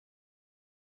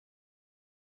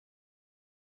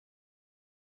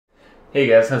Hey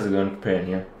guys, how's it going? Comparing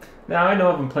here. Now, I know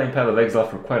I've been playing Path of Exile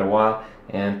for quite a while,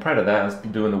 and prior to that I was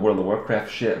doing the World of Warcraft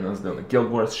shit, and I was doing the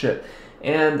Guild Wars shit,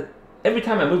 and every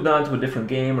time I moved on to a different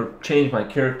game or changed my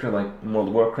character, like in World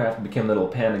of Warcraft, and became the little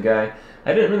panda guy,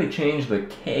 I didn't really change the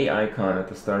K icon at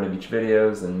the start of each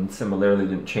videos, and similarly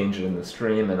didn't change it in the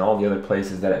stream and all the other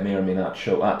places that it may or may not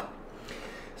show up.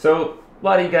 So, a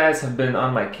lot of you guys have been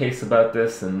on my case about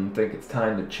this and think it's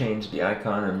time to change the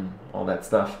icon and all that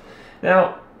stuff.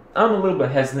 Now, I'm a little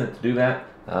bit hesitant to do that.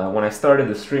 When I started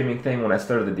the streaming thing, when I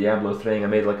started the Diablo thing, I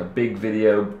made like a big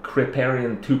video, Kripp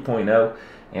 2.0,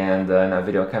 and in that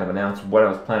video I kind of announced what I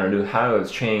was planning to do, how I was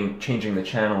changing the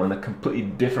channel in a completely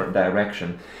different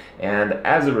direction. And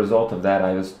as a result of that,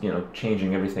 I was,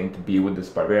 changing everything to be with this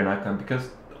barbarian icon because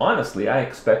honestly, I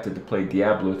expected to play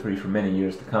Diablo 3 for many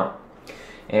years to come.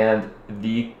 And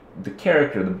the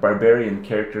character, the barbarian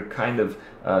character, kind of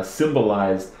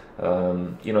symbolized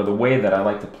the way that I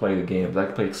like to play the games. I like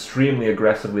to play extremely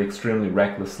aggressively, extremely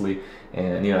recklessly,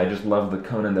 and I just love the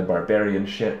Conan the Barbarian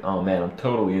shit. Oh man, I'm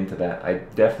totally into that. I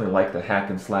definitely like the hack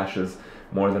and slashes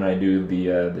more than I do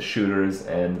the shooters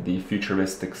and the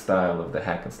futuristic style of the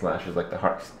hack and slashes, like the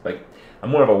hearts. Like,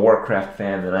 I'm more of a Warcraft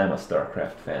fan than I'm a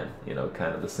Starcraft fan.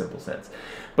 Kind of the simple sense.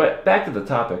 But back to the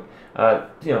topic. I've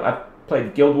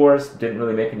played Guild Wars, didn't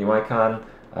really make a new icon.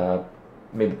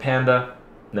 Made the panda,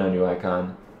 no new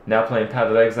icon. Now playing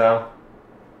Path of Exile,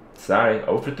 sorry,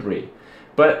 0 for 3.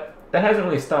 But that hasn't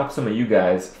really stopped some of you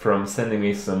guys from sending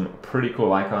me some pretty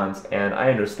cool icons, and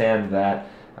I understand that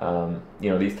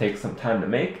these take some time to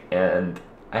make, and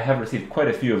I have received quite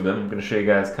a few of them. I'm going to show you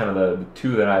guys kind of the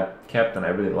two that I've kept and I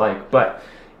really like, but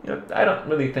I don't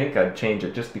really think I'd change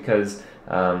it just because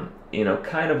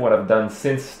kind of what I've done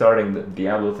since starting the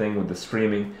Diablo thing with the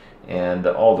streaming and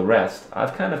all the rest,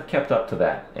 I've kind of kept up to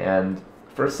that, and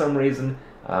for some reason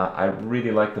I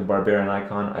really like the barbarian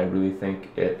icon. I really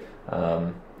think it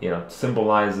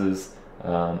symbolizes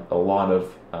a lot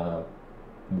of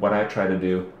what I try to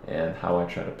do and how I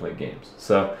try to play games.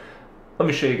 So let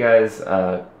me show you guys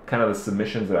kind of the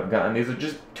submissions that I've gotten. These are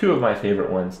just two of my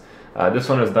favorite ones. This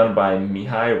one was done by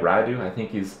Mihai. I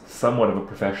think he's somewhat of a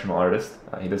professional artist.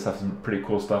 He does have some pretty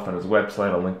cool stuff on his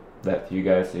website. I'll link that to you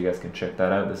guys so you guys can check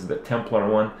that out. This is the Templar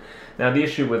one. Now the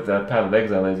issue with Path of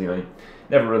Exile is, you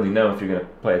never really know if you're going to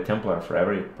play a Templar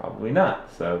forever. You're probably not.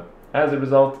 So as a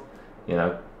result,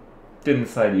 didn't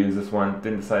decide to use this one,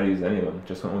 didn't decide to use any of them,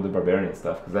 just went with the barbarian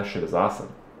stuff because that shit is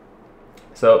awesome.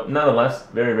 So nonetheless,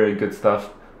 very, very good stuff.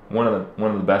 One of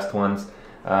the best ones.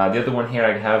 The other one here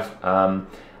I have,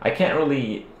 I can't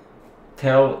really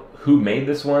tell who made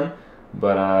this one,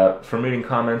 but from reading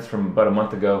comments from about a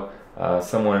month ago,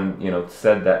 someone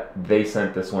said that they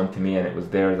sent this one to me and it was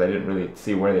theirs. I didn't really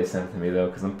see where they sent it to me though,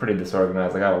 because I'm pretty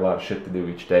disorganized. I got a lot of shit to do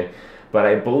each day. But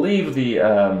I believe the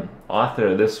author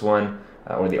of this one,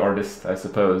 or the artist, I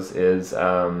suppose, is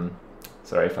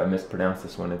sorry if I mispronounced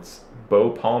this one. It's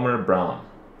Bo Palmer Braum.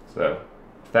 So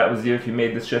if that was you, if you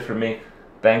made this shit for me,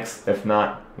 thanks. If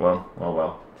not,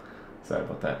 well. Sorry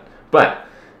about that. But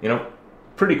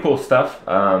pretty cool stuff.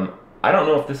 I don't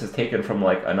know if this is taken from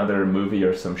like another movie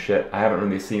or some shit. I haven't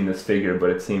really seen this figure,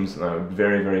 but it seems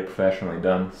very, very professionally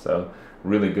done. So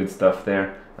really good stuff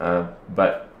there.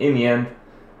 But in the end,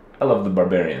 I love the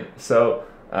barbarian. So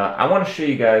I want to show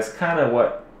you guys kind of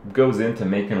what goes into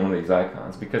making one of these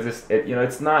icons, because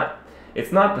it's not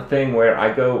the thing where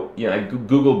I go I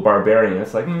Google barbarian.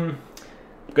 It's like I'm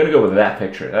gonna go with that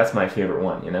picture. That's my favorite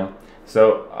one.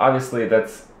 So obviously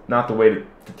that's not the way to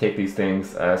take these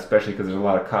things, especially because there's a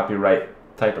lot of copyright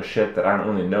type of shit that I don't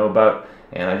really know about,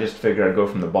 and I just figured I'd go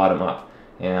from the bottom up.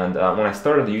 And when I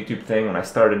started the YouTube thing, when I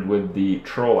started with the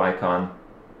troll icon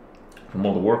from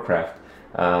World of Warcraft,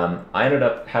 I ended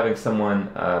up having someone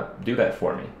do that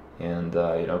for me, and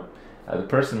the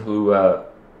person who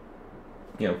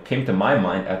came to my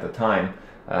mind at the time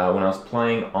when I was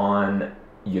playing on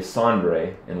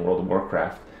Yasandre in World of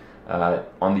Warcraft.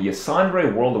 On the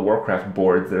Yasandre World of Warcraft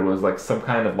boards, there was like some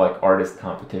kind of like artist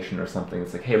competition or something.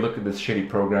 It's like, hey, look at this shitty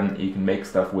program that you can make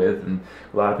stuff with, and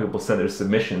a lot of people sent their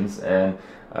submissions, and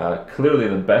clearly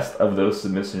the best of those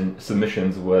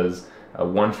submissions was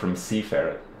one from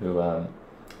Seaferret, who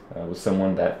was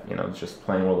someone that was just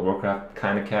playing World of Warcraft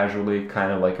kind of casually,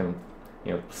 kind of like an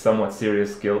somewhat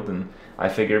serious guild, and I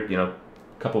figured a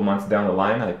couple months down the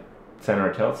line I sent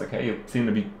her a tell. It's like, hey, you seem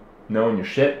to be knowing your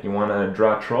shit, you want to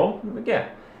draw a troll? I'm like, yeah.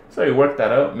 So we worked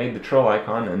that out, made the troll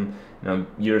icon, and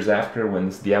years after, when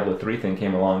this Diablo 3 thing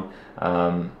came along,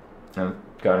 I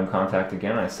got in contact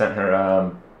again. I sent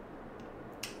her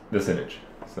this image.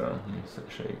 So let me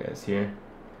show you guys here.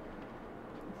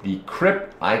 The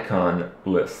Kripp icon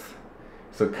list.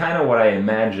 So kind of what I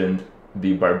imagined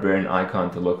the barbarian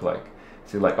icon to look like.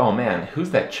 So you're like, oh man,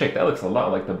 who's that chick? That looks a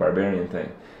lot like the barbarian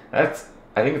thing. I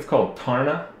think it's called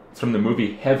Tarna. It's from the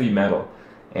movie Heavy Metal,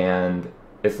 and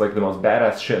it's like the most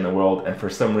badass shit in the world. And for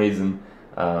some reason,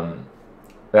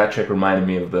 that chick reminded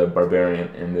me of the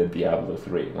barbarian in the Diablo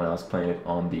 3 when I was playing it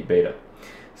on the beta.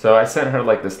 So I sent her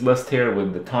like this list here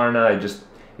with the Tarna. I just,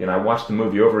 I watched the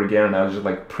movie over again, and I was just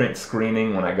like print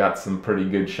screening when I got some pretty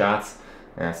good shots.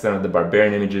 And I sent her the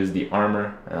barbarian images, the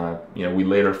armor. We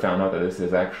later found out that this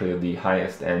is actually the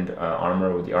highest end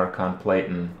armor with the Archon plate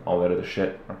and all that other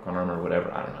shit. Archon armor, whatever.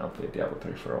 I don't know. I played Diablo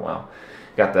 3 for a while.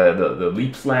 Got the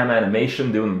leap slam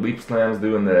animation, doing the leap slams,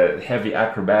 doing the heavy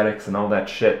acrobatics and all that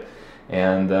shit.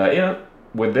 And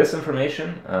with this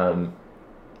information,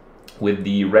 with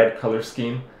the red color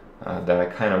scheme that I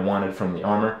kind of wanted from the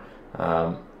armor,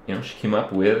 she came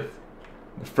up with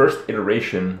the first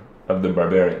iteration of the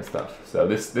barbarian stuff. So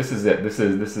this is it. This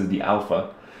is the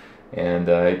alpha, and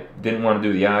I didn't want to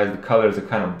do the eyes. The colors are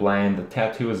kind of bland. The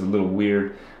tattoo is a little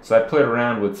weird, so I played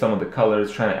around with some of the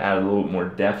colors, trying to add a little more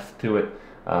depth to it.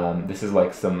 This is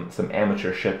like some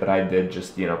amateur shit that I did,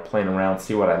 just playing around,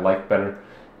 see what I liked better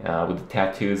with the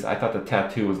tattoos. I thought the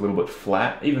tattoo was a little bit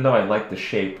flat, even though I liked the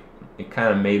shape. It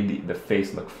kind of made the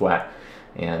face look flat,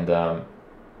 and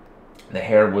the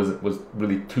hair was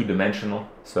really two-dimensional.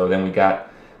 So then we got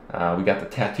the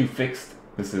tattoo fixed.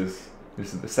 This is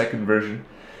the second version.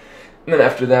 And then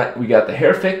after that, we got the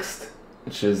hair fixed,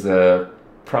 which is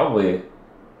probably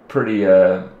pretty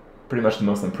much the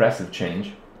most impressive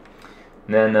change.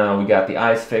 And then we got the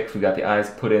eyes fixed. We got the eyes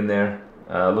put in there.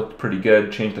 Looked pretty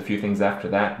good. Changed a few things after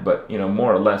that, but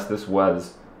more or less this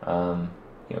was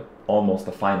almost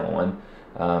the final one.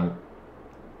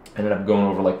 Ended up going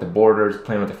over like the borders,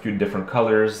 playing with a few different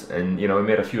colors, and we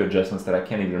made a few adjustments that I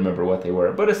can't even remember what they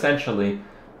were. But essentially,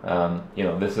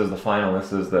 this is the final.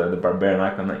 This is the barbarian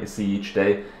icon that you see each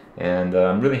day, and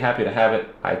I'm really happy to have it.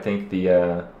 I think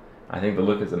the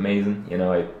look is amazing.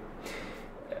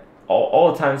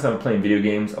 All the times I'm playing video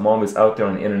games, I'm always out there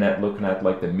on the internet looking at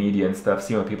like the media and stuff,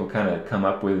 seeing what people kind of come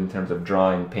up with in terms of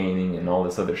drawing, painting, and all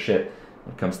this other shit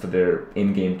when it comes to their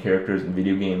in-game characters in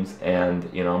video games. And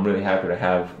I'm really happy to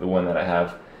have the one that I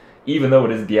have, even though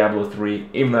it is Diablo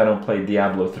 3, even though I don't play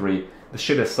Diablo 3. The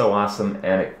shit is so awesome,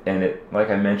 and it like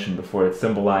I mentioned before, it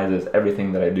symbolizes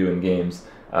everything that I do in games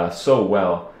so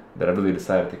well that I really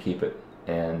decided to keep it.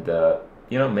 And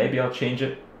maybe I'll change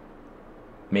it,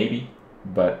 maybe,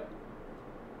 but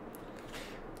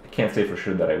I can't say for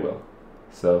sure that I will.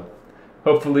 So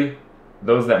hopefully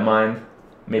those that mind,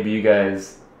 maybe you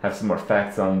guys have some more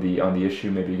facts on the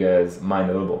issue. Maybe you guys mind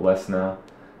a little bit less now.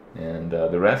 And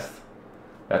the rest,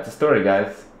 that's the story,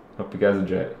 guys. Hope you guys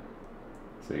enjoy it.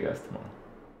 See you guys tomorrow.